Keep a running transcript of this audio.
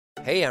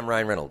Hey, I'm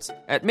Ryan Reynolds.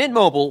 At Mint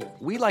Mobile,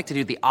 we like to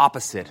do the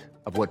opposite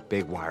of what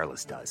Big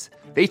Wireless does.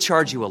 They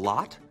charge you a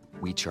lot,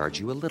 we charge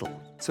you a little.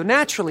 So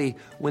naturally,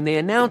 when they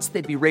announced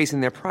they'd be raising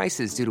their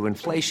prices due to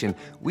inflation,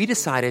 we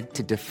decided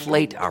to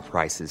deflate our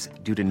prices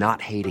due to not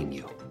hating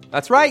you.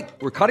 That's right.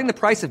 We're cutting the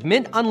price of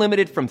Mint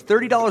Unlimited from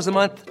 $30 a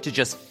month to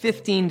just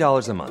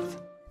 $15 a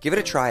month. Give it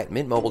a try at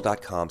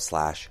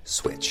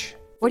mintmobile.com/switch.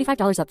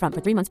 $45 up front for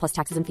 3 months plus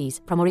taxes and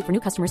fees. Promo rate for new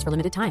customers for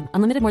limited time.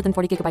 Unlimited more than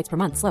 40 gigabytes per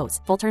month. Slows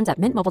full terms at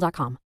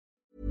mintmobile.com.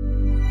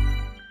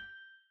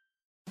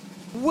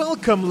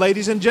 Welcome,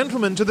 ladies and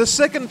gentlemen, to the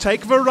Second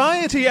Take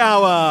Variety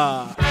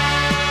Hour.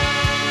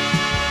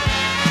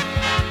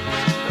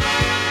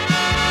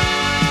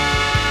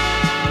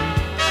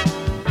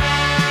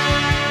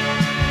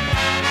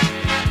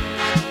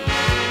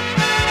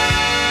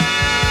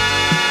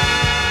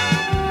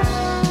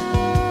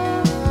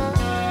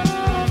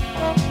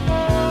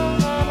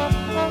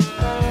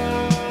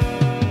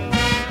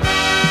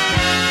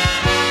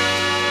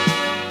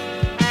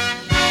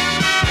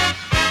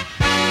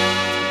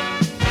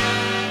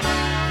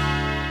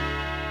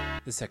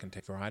 The Second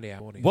Take Variety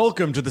Hour audience.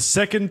 Welcome to the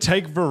Second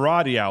Take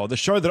Variety Hour, the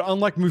show that,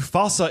 unlike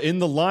Mufasa in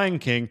The Lion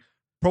King,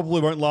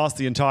 probably won't last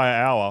the entire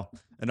hour.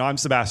 And I'm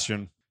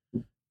Sebastian.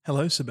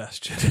 Hello,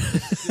 Sebastian.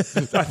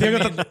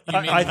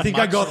 I think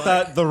I got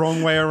that the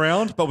wrong way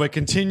around, but we're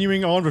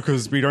continuing on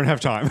because we don't have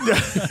time.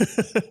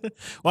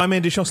 Well, I'm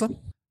Andy Schossler.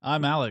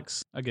 I'm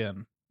Alex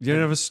again. You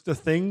don't have a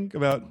thing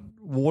about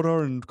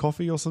water and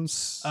coffee or some?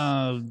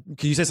 Can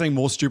you say something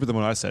more stupid than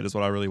what I said? Is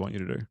what I really want you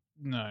to do.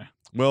 No.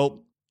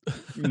 Well,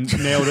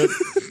 nailed it.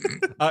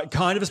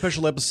 Kind of a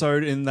special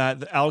episode in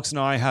that Alex and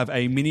I have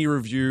a mini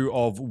review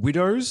of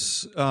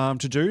Widows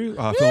to do.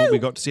 A film we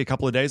got to see a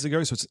couple of days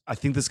ago. So I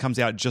think this comes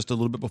out just a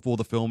little bit before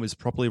the film is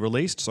properly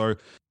released. So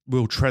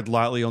we'll tread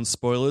lightly on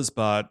spoilers,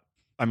 but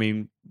I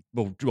mean,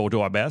 we'll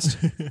do our best.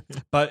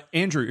 But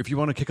Andrew, if you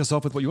want to kick us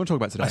off with what you want to talk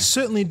about today. I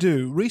certainly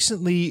do.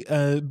 Recently,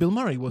 Bill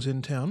Murray was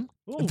in town.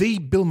 Ooh. The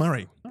Bill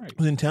Murray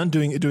was in town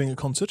doing a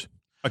concert.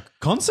 A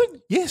concert?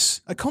 Yes,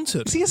 a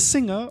concert. Is he a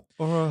singer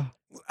or a...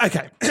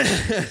 Okay.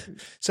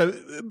 So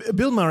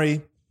Bill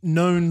Murray,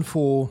 known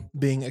for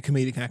being a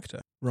comedic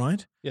actor,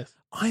 right? Yes.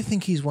 I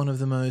think he's one of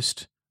the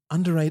most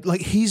underrated. Like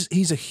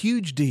he's a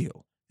huge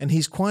deal, and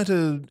he's quite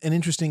an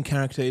interesting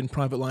character in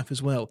private life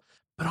as well.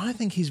 But I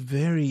think he's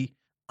very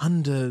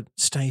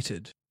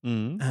understated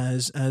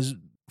as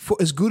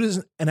good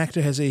as an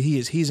actor as he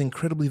is. He's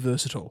incredibly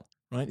versatile.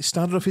 Right, he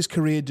started off his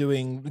career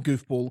doing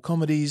goofball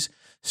comedies,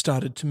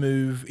 started to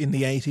move in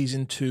the 80s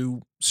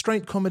into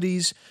straight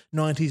comedies,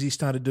 90s he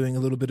started doing a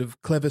little bit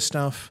of clever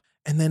stuff,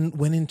 and then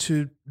went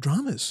into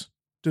dramas,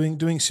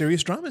 doing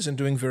serious dramas and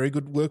doing very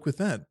good work with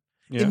that.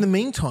 Yeah. In the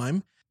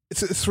meantime,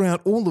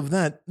 throughout all of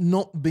that,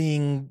 not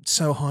being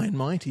so high and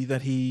mighty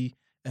that he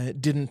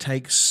didn't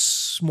take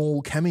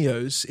small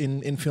cameos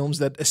in films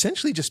that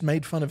essentially just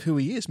made fun of who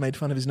he is, made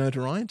fun of his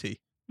notoriety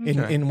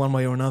in one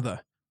way or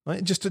another.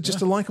 Right? Just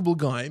a likable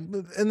guy,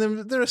 and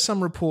then there are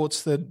some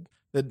reports that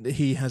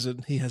he has a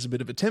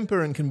bit of a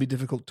temper and can be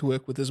difficult to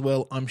work with as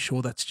well. I'm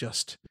sure that's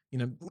just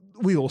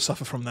we all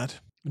suffer from that,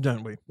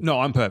 don't we? No,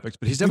 I'm perfect,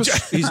 but he's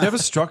never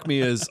struck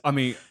me as. I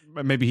mean,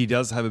 maybe he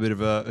does have a bit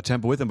of a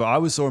temper with him, but I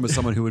always saw him as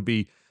someone who would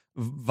be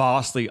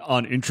vastly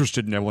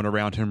uninterested in everyone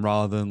around him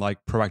rather than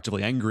like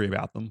proactively angry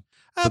about them.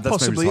 But that's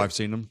possibly. maybe how I've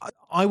seen him.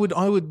 I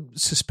would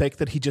suspect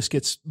that he just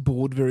gets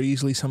bored very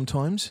easily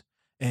sometimes.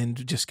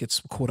 And just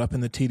gets caught up in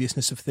the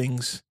tediousness of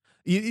things.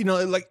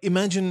 Like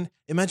imagine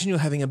you're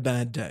having a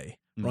bad day,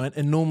 right?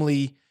 And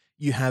normally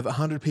you have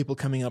 100 people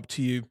coming up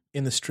to you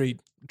in the street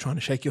trying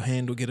to shake your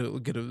hand or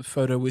get a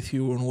photo with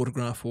you or an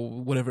autograph or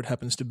whatever it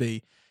happens to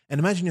be. And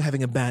imagine you're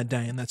having a bad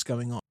day and that's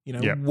going on.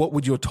 What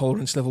would your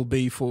tolerance level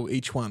be for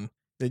each one?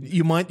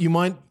 You might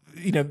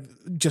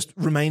just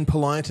remain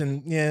polite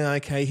and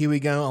okay, here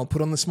we go. I'll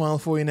put on the smile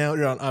for you now.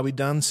 Are we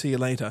done? See you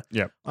later.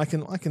 Yeah, I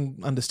can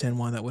understand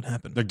why that would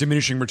happen. Like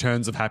diminishing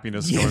returns of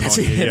happenness going on.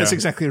 That's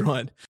exactly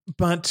right.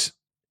 But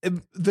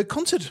the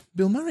concert,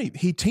 Bill Murray,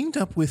 he teamed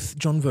up with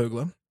John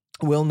Vogler,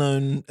 a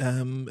well-known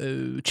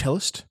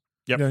cellist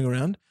going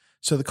around.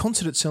 So the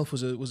concert itself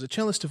was a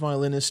cellist, a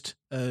violinist,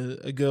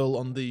 a girl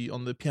on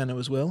the piano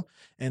as well,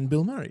 and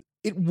Bill Murray.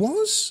 It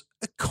was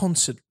a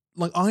concert.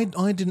 Like I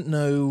didn't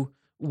know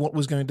what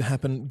was going to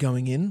happen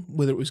going in,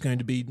 whether it was going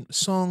to be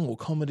song or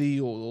comedy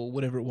or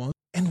whatever it was.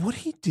 And what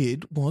he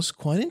did was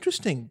quite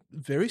interesting.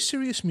 Very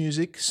serious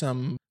music,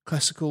 some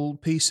classical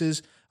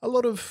pieces, a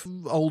lot of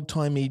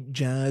old-timey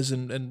jazz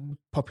and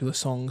popular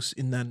songs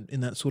in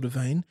that sort of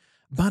vein.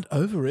 But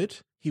over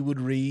it, he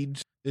would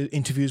read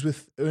interviews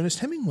with Ernest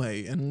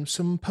Hemingway and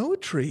some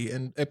poetry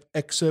and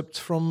excerpts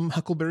from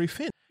Huckleberry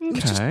Finn. It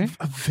was just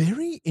a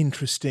very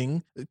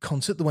interesting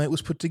concert, the way it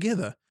was put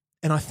together.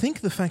 And I think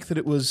the fact that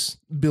it was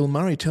Bill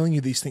Murray telling you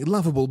these things,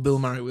 lovable Bill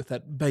Murray with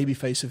that baby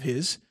face of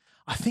his,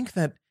 I think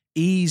that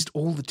eased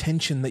all the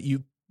tension that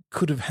you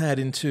could have had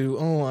into,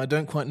 I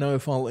don't quite know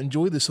if I'll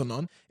enjoy this or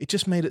not. It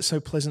just made it so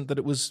pleasant that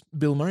it was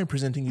Bill Murray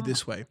presenting you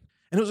this way.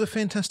 And it was a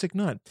fantastic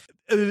night.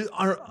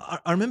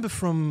 I remember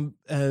from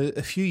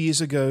a few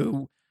years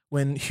ago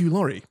when Hugh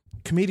Laurie,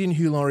 comedian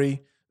Hugh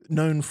Laurie,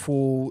 known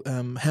for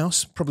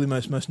House, probably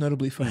most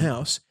notably for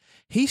House,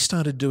 he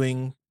started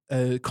doing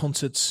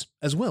concerts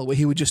as well, where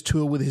he would just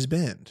tour with his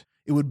band.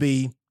 It would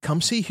be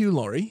come see Hugh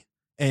Laurie,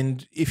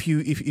 and if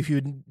you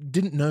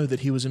didn't know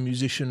that he was a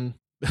musician,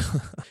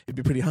 it'd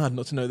be pretty hard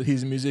not to know that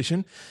he's a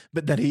musician,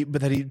 but that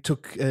he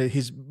took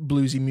his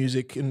bluesy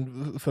music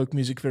and folk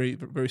music very,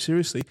 very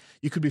seriously.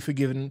 You could be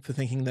forgiven for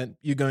thinking that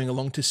you're going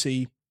along to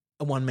see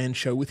a one-man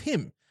show with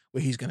him,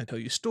 where he's going to tell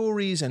you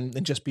stories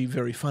and just be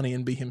very funny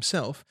and be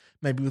himself,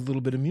 maybe with a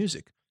little bit of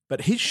music.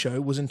 But his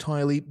show was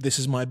entirely, this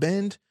is my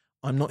band,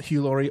 I'm not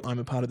Hugh Laurie, I'm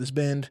a part of this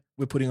band,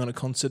 we're putting on a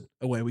concert,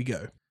 away we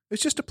go.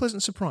 It's just a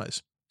pleasant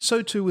surprise.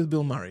 So too with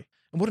Bill Murray.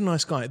 And what a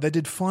nice guy. They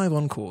did 5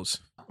 encores.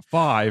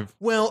 5?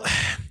 Well,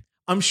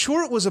 I'm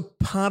sure it was a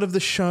part of the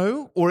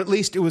show, or at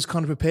least it was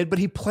kind of prepared, but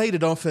he played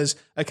it off as,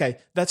 okay,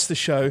 that's the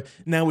show.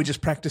 Now we're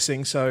just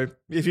practicing. So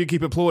if you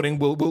keep applauding,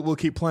 we'll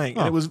keep playing.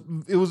 And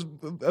it was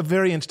a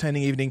very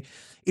entertaining evening.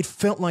 It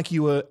felt like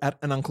you were at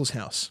an uncle's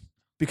house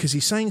because he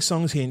sang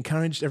songs. He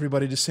encouraged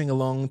everybody to sing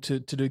along, to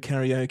do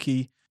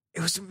karaoke.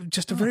 It was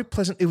just a very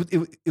pleasant.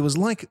 It was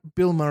like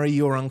Bill Murray,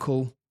 your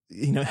uncle,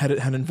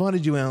 had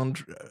invited you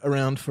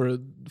around for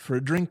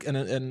a drink and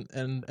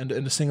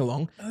a sing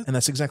along, and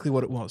that's exactly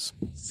what it was.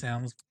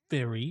 Sounds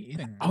very.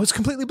 I was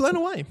completely blown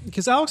away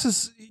because Alex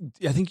is.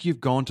 I think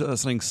you've gone to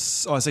something.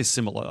 I say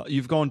similar.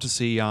 You've gone to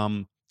see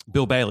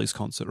Bill Bailey's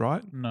concert,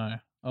 right? No,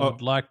 I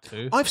would like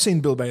to. I've seen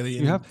Bill Bailey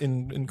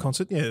in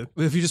concert. Yeah.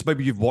 If you just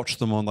maybe you've watched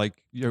them on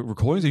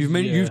recordings,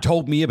 you've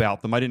told me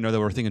about them. I didn't know they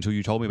were a thing until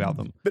you told me about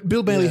them. But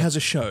Bill Bailey has a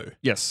show.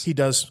 Yes, he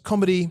does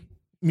comedy,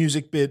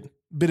 music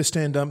bit of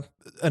stand up,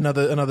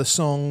 another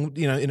song,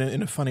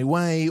 in a funny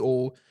way,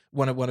 or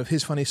one of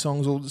his funny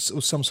songs,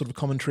 or some sort of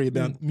commentary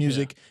about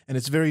music, and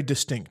it's very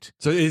distinct.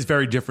 So it is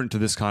very different to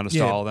this kind of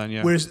style, then.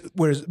 Yeah.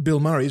 Whereas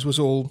Bill Murray's was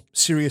all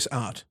serious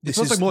art. It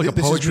sounds like more like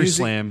a poetry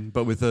slam,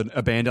 but with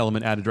a band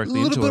element added directly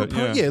into it.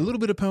 A little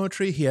bit of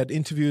poetry. He had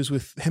interviews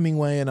with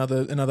Hemingway and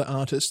other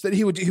artists that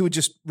he would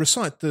just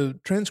recite the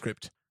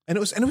transcript. And it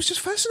was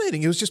just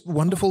fascinating. It was just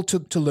wonderful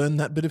to learn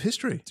that bit of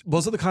history.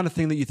 Was it the kind of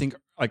thing that you think,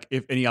 like,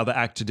 if any other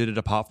actor did it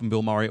apart from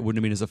Bill Murray, it wouldn't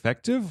have been as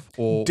effective?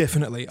 Or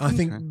definitely, I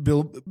think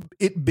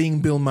it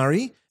being Bill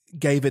Murray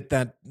gave it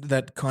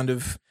that kind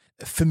of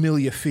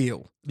familiar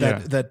feel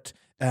that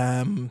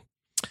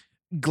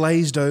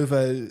glazed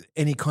over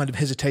any kind of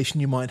hesitation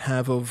you might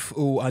have of,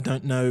 I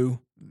don't know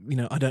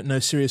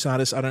serious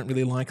artists. I don't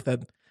really like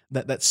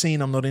that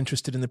scene. I'm not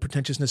interested in the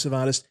pretentiousness of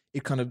artists.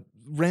 It kind of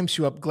ramps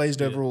you up, glazed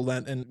over all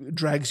that, and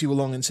drags you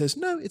along and says,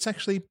 no, it's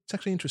actually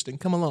interesting.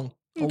 Come along.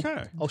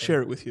 I'll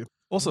share it with you.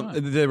 Also, are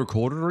they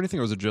recorded or anything,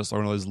 or is it just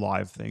one of those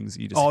live things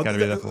you just gotta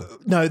be there for?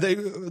 No,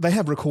 they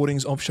have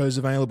recordings of shows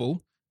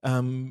available,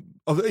 of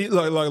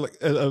like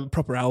a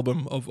proper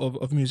album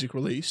of music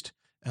released.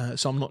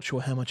 So I'm not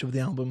sure how much of the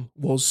album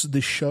was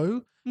this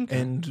show.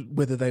 Okay. And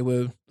whether they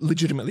were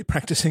legitimately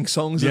practicing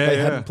songs that they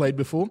hadn't played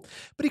before.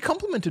 But he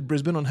complimented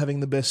Brisbane on having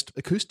the best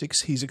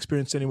acoustics he's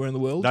experienced anywhere in the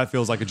world. That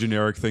feels like a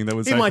generic thing that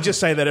was. He might just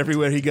say that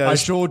everywhere he goes. I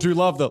sure do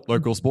love the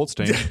local sports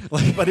team.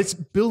 But it's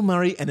Bill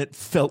Murray and it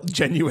felt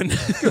genuine.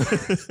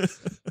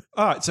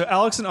 All right, so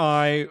Alex and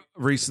I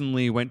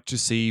recently went to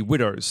see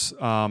Widows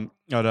at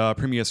a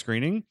premiere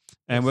screening,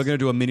 and we're going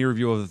to do a mini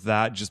review of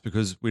that just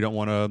because we don't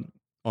want to.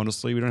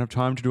 Honestly, we don't have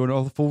time to do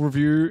another full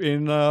review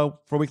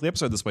for a weekly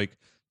episode this week.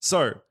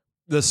 So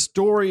the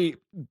story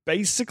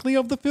basically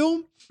of the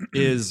film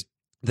is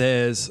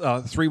there's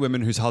 3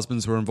 women whose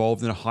husbands were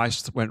involved in a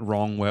heist that went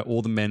wrong where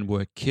all the men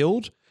were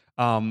killed.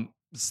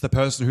 The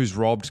person who's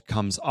robbed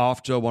comes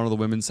after one of the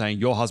women saying,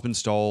 your husband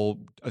stole,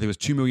 I think it was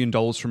 $2 million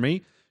from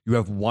me. You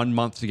have 1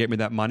 month to get me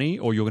that money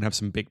or you're going to have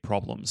some big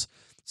problems.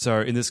 So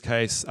in this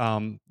case,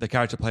 the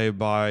character played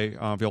by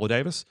Viola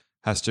Davis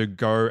has to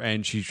go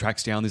and she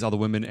tracks down these other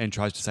women and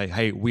tries to say,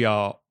 hey, we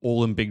are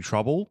all in big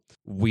trouble.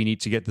 We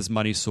need to get this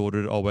money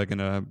sorted or we're going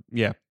to,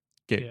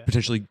 get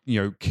potentially,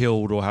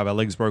 killed or have our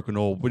legs broken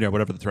or,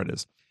 whatever the threat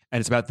is. And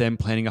it's about them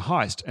planning a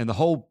heist. And the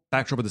whole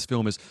backdrop of this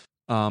film is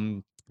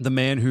the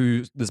man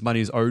who this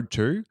money is owed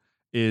to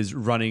is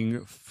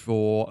running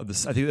for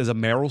this, I think there's a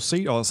mayoral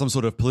seat or some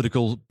sort of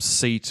political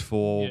seat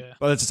for,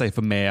 let's just say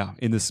for mayor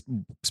in this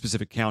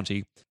specific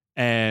county.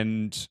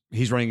 And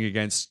he's running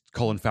against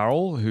Colin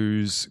Farrell,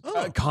 who's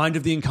kind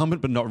of the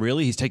incumbent, but not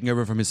really. He's taking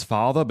over from his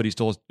father, but he's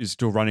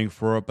still running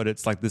for it. But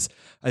it's like this,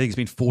 I think it's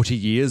been 40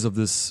 years of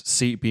this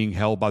seat being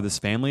held by this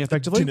family,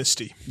 effectively.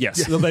 Dynasty.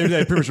 Yes. They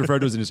pretty much refer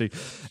to it as dynasty.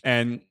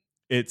 And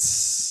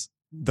it's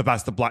the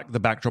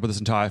backdrop of this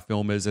entire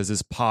film is there's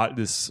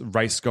this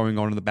race going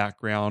on in the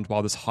background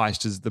while this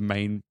heist is the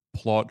main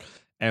plot.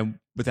 And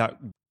without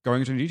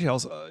going into any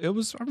details, it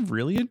was a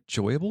really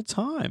enjoyable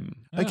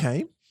time.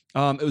 Okay.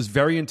 It was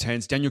very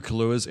intense. Daniel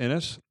Kaluuya's in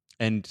it,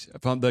 and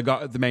from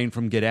the main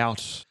from Get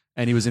Out,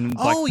 and he was in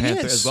Black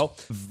Panther as well.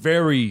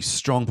 Very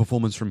strong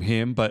performance from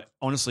him, but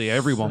honestly,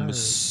 everyone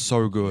was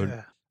so good.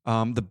 Yeah.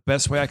 The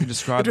best way I can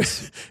describe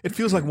this. It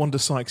feels like Wanda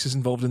Sykes is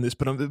involved in this,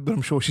 but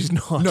I'm sure she's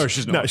not. No,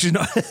 she's not. No, she's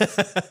not.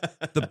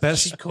 The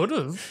best. She could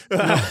have.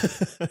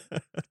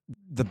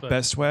 The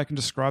best way I can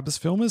describe this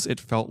film is it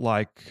felt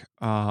like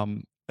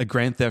a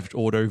Grand Theft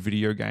Auto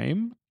video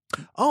game.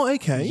 Oh,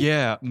 okay.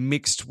 Yeah,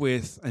 mixed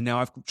with, and now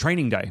I've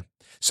Training Day.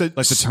 So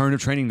Like the tone of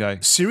Training Day.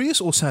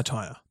 serious or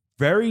satire?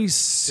 Very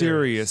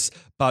serious,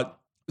 but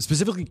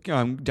specifically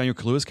Daniel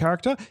Kaluuya's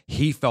character,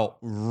 he felt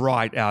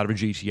right out of a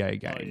GTA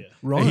game.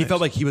 Right. He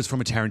felt like he was from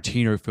a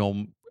Tarantino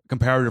film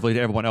comparatively to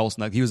everyone else.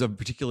 And like he was a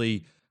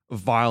particularly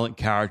violent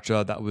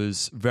character that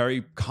was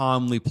very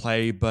calmly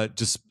played, but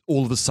just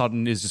all of a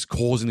sudden is just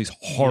causing these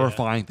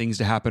horrifying things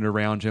to happen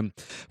around him.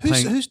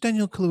 Who's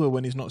Daniel Kaluuya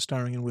when he's not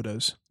starring in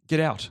Widows? Get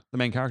Out, the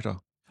main character.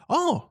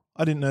 Oh,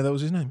 I didn't know that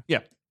was his name. Yeah.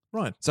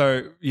 Right.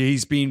 So yeah,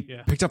 he's been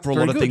picked up for a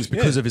Very lot of good, things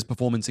because yeah. of his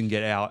performance in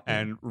Get Out,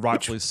 and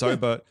rightfully so.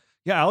 But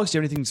yeah, Alex, do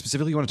you have anything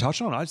specifically you want to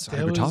touch on? I just had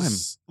a There good time.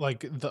 was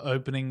like the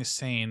opening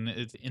scene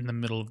is in the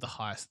middle of the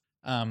heist,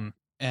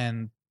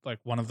 and like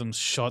one of them's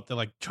shot. They're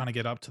like trying to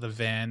get up to the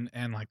van,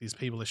 and like these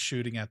people are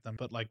shooting at them.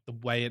 But like the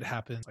way it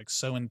happens, like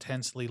so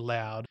intensely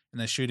loud, and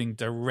they're shooting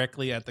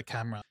directly at the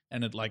camera,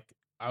 and it like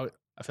I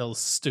felt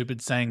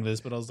stupid saying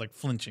this, but I was like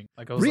flinching.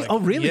 Like I was like, Oh,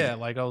 really? Yeah.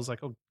 Like I was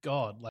like, oh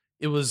god. Like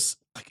it was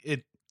like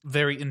it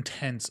very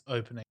intense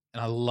opening,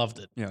 and I loved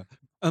it. Yeah.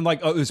 And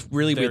like it was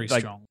really Very weird,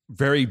 like strong.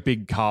 very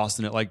big cast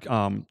in it. Like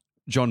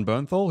John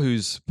Bernthal,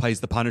 who's plays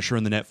the Punisher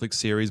in the Netflix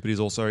series, but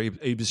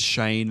he was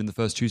Shane in the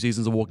first 2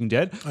 seasons of Walking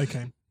Dead.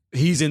 Okay.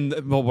 He's in,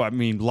 well, I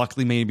mean,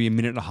 luckily maybe a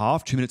minute and a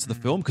half, 2 minutes of the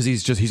film, because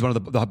he's one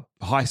of the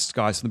heist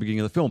guys from the beginning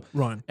of the film.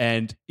 Right.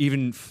 And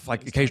even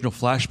like occasional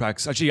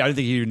flashbacks. Actually, I don't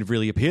think he even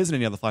really appears in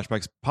any other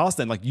flashbacks past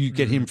then. Like you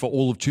get him for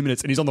all of 2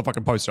 minutes and he's on the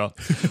fucking poster.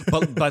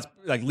 but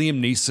like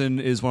Liam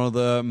Neeson is one of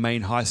the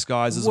main heist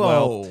guys as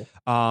well.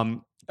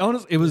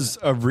 Honestly, it was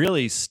a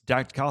really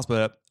stacked cast,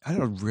 but I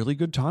had a really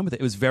good time with it.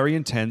 It was very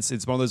intense.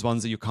 It's one of those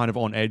ones that you're kind of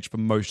on edge for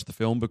most of the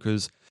film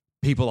because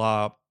people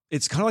are.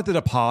 It's kind of like The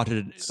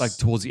Departed, like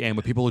towards the end,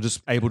 where people are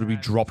just able to be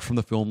dropped from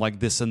the film like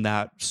this and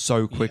that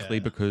so quickly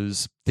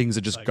because things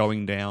are just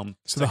going down.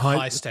 So It's the like high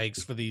high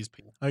stakes for these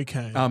people.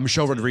 Okay.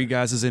 Michelle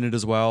Rodriguez is in it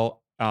as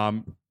well. A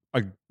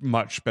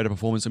much better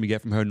performance than we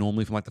get from her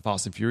normally from like the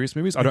Fast and Furious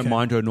movies. I don't Okay.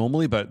 mind her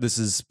normally, but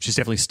she's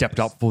definitely stepped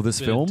up for this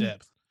Bit of film.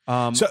 depth.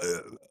 So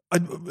I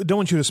don't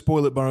want you to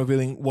spoil it by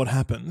revealing what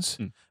happens,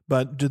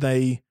 but do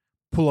they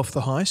pull off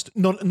the heist?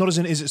 Not as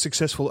in is it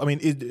successful? I mean,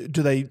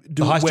 do they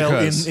do The it heist well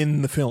occurs.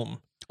 in the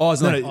film? Oh,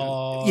 it's No, like,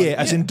 no, yeah,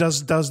 as in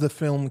does the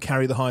film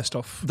carry the heist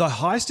off? the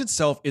heist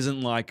itself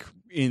isn't like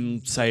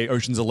in say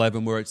Ocean's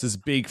 11 where it's this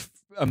big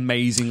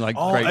amazing like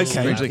Oh, great okay,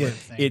 strange thing. yeah.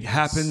 It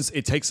happens,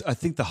 it takes, I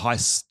think the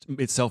heist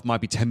itself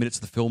might be 10 minutes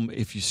of the film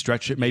if you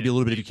stretch it, maybe a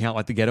little bit if you count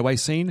like the getaway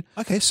scene.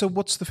 Okay, so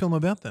what's the film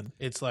about then?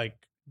 It's like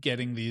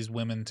getting these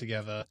women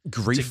together,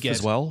 Grief to get,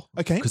 as well.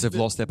 Okay. Because they've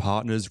lost their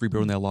partners,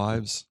 rebuilding their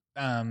lives.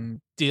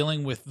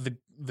 dealing with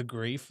the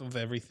grief of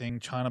everything,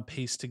 trying to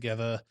piece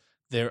together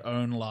their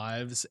own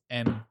lives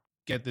and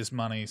get this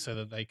money so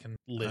that they can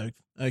live.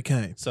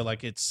 Okay. So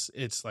like it's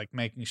like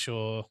making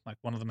sure like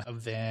one of them has a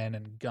van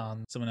and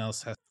guns, someone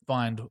else has to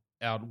find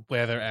out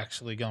where they're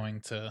actually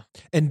going to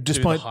And do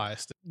despite the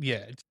heist.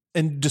 Yeah,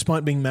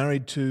 despite being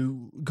married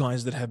to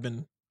guys that have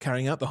been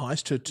carrying out the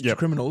heist to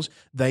criminals,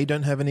 they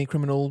don't have any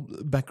criminal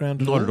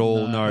background. Not at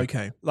all, no.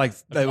 Okay. Like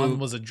they one were,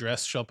 was a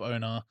dress shop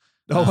owner.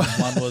 Oh.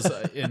 One was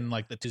in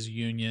like the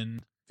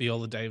union.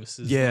 Viola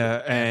Davis's.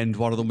 yeah, and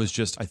one of them was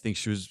just, I think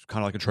she was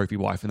kind of like a trophy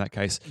wife in that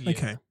case. Yeah.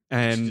 Okay.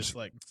 And Just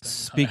like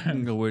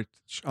speaking of which,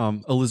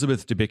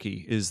 Elizabeth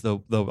Debicki is the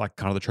like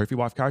kind of the trophy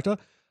wife character.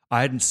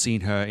 I hadn't seen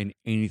her in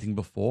anything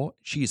before.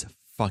 She's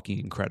fucking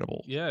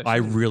incredible. Yeah, I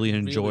she's really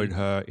enjoyed really-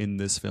 her in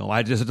this film.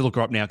 I just had to look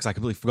her up now because I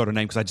completely forgot her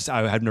name because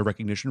I had no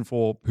recognition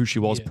for who she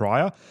was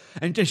prior.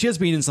 And she has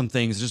been in some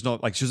things, just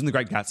not like she was in The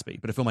Great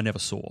Gatsby, but a film I never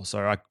saw.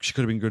 So she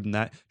could have been good in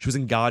that. She was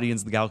in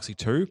Guardians of the Galaxy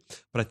 2,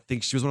 but I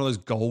think she was one of those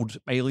gold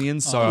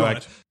aliens. So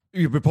like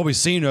you've probably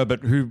seen her,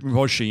 but who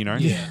was she? You know?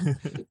 Yeah.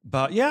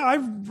 But yeah, I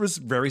was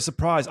very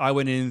surprised. I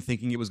went in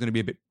thinking it was going to be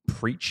a bit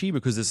preachy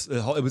because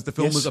the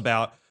film was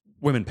about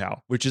women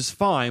power, which is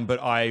fine, but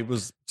I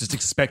was just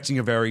expecting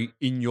a very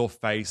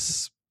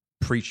in-your-face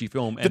preachy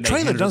film. And The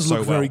trailer does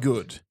look very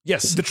good.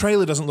 Yes. The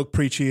trailer doesn't look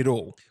preachy at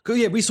all.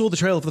 Yeah, we saw the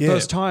trailer for the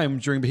first time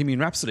during Bohemian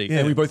Rhapsody, Yeah.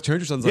 and we both turned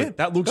to each other and was like,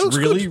 that looks That looks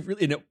really, good.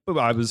 really... And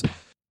I was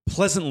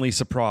pleasantly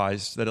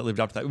surprised that it lived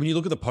up to that. When you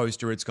look at the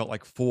poster, it's got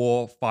like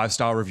 4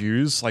 5-star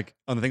reviews, like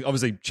on the thing,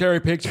 obviously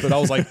cherry-picked, but I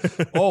was like,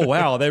 oh,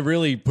 wow, they're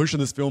really pushing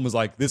this film as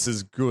like, this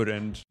is good,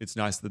 and it's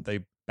nice that they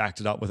backed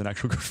it up with an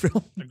actual good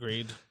film.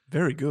 Agreed.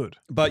 Very good.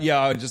 But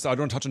yeah, I don't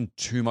want to touch on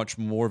too much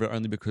more of it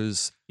only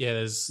because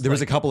Yeah, there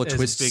was a couple of there's a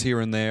twists big- here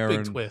and there. Big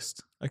and,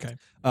 twist. Okay.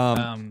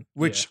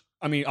 which,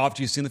 I mean,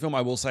 after you've seen the film,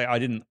 I will say I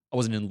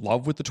wasn't in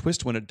love with the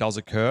twist when it does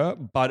occur,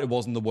 but it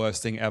wasn't the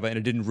worst thing ever and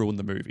it didn't ruin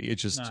the movie. It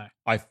just,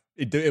 No.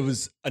 it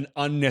was an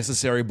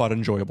unnecessary but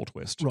enjoyable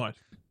twist. Right.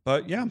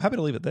 But yeah, I'm happy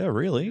to leave it there,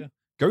 really.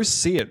 Go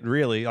see it,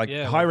 really. Like,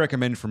 Yeah, high well,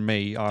 recommend from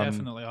me.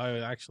 Definitely. I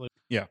actually.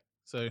 Yeah.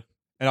 So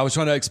And I was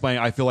trying to explain,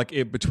 I feel like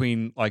it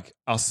between like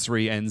us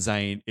three and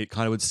Zane, it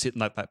kind of would sit in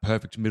that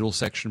perfect middle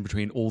section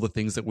between all the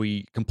things that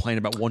we complain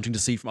about wanting to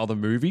see from other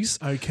movies.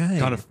 Okay.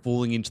 Kind of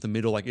falling into the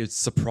middle. Like it's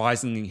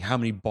surprising how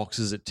many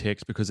boxes it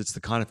ticks because it's the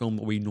kind of film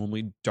that we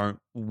normally don't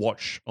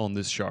watch on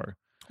this show.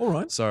 All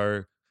right.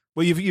 So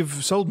Well,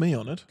 you've sold me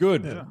on it.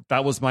 good. Yeah.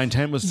 That was my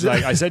intent was to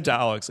say, I said to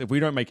Alex, if we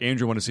don't make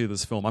Andrew want to see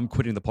this film, I'm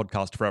quitting the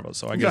podcast forever.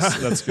 So I guess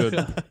that's good.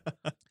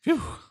 All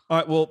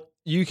right. Well,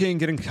 you can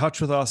get in touch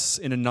with us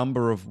in a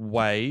number of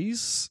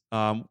ways.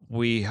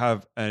 We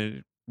have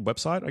a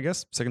website, I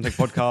guess,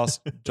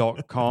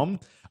 secondtakepodcast.com.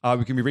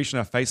 We can be reached on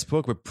our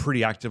Facebook. We're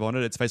pretty active on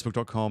it. It's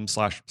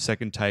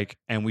facebook.com/secondtake.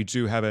 And we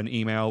do have an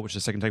email, which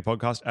is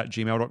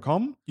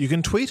secondtakepodcast@gmail.com. You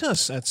can tweet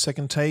us at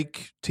Second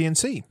Take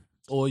TNC.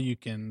 Or you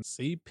can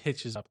see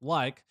pictures up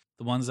like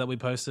the ones that we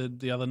posted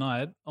the other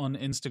night on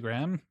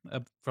Instagram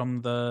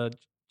from the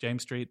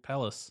James Street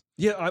Palace.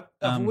 Yeah,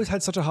 I've always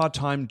had such a hard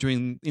time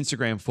doing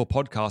Instagram for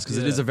podcasts because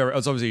it's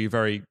obviously a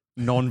very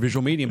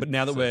non-visual medium. But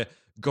now that we're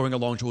going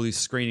along to all these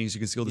screenings, you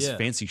can see all this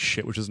fancy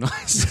shit, which is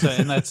nice. So,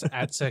 and that's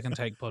at Second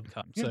Take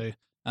Podcast. So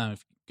if you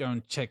go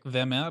and check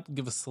them out,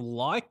 give us a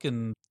like,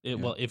 and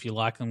well, if you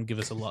like them, give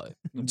us a like.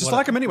 Just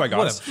like them anyway,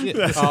 guys.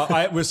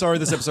 Yeah. We're sorry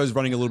this episode is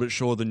running a little bit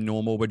shorter than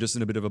normal. We're just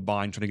in a bit of a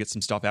bind trying to get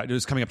some stuff out.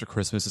 It's coming up to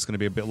Christmas. It's going to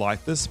be a bit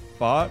like this,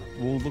 but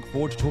we'll look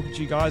forward to talking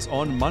to you guys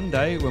on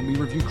Monday when we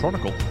review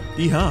Chronicle.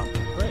 Yeehaw.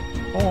 Great.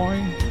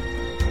 Bye.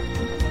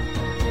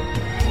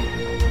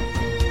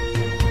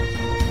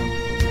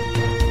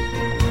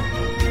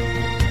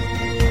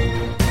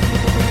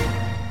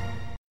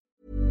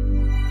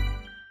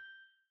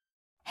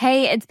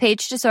 Hey, it's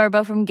Paige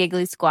DeSorbo from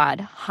Giggly Squad.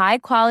 High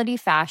quality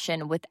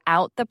fashion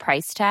without the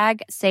price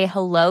tag. Say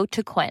hello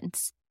to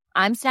Quince.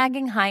 I'm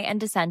snagging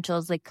high-end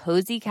essentials like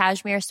cozy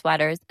cashmere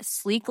sweaters,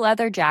 sleek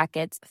leather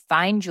jackets,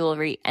 fine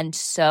jewelry, and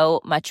so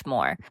much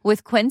more.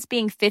 With Quince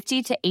being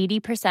 50 to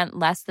 80%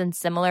 less than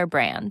similar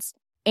brands.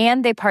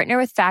 And they partner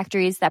with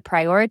factories that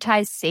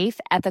prioritize safe,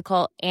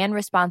 ethical, and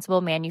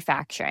responsible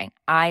manufacturing.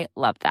 I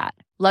love that.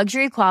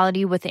 Luxury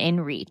quality within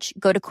reach.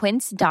 Go to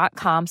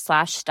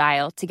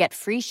quince.com/style to get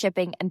free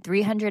shipping and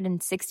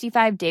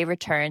 365-day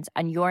returns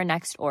on your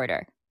next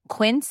order.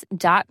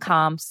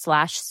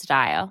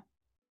 Quince.com/style.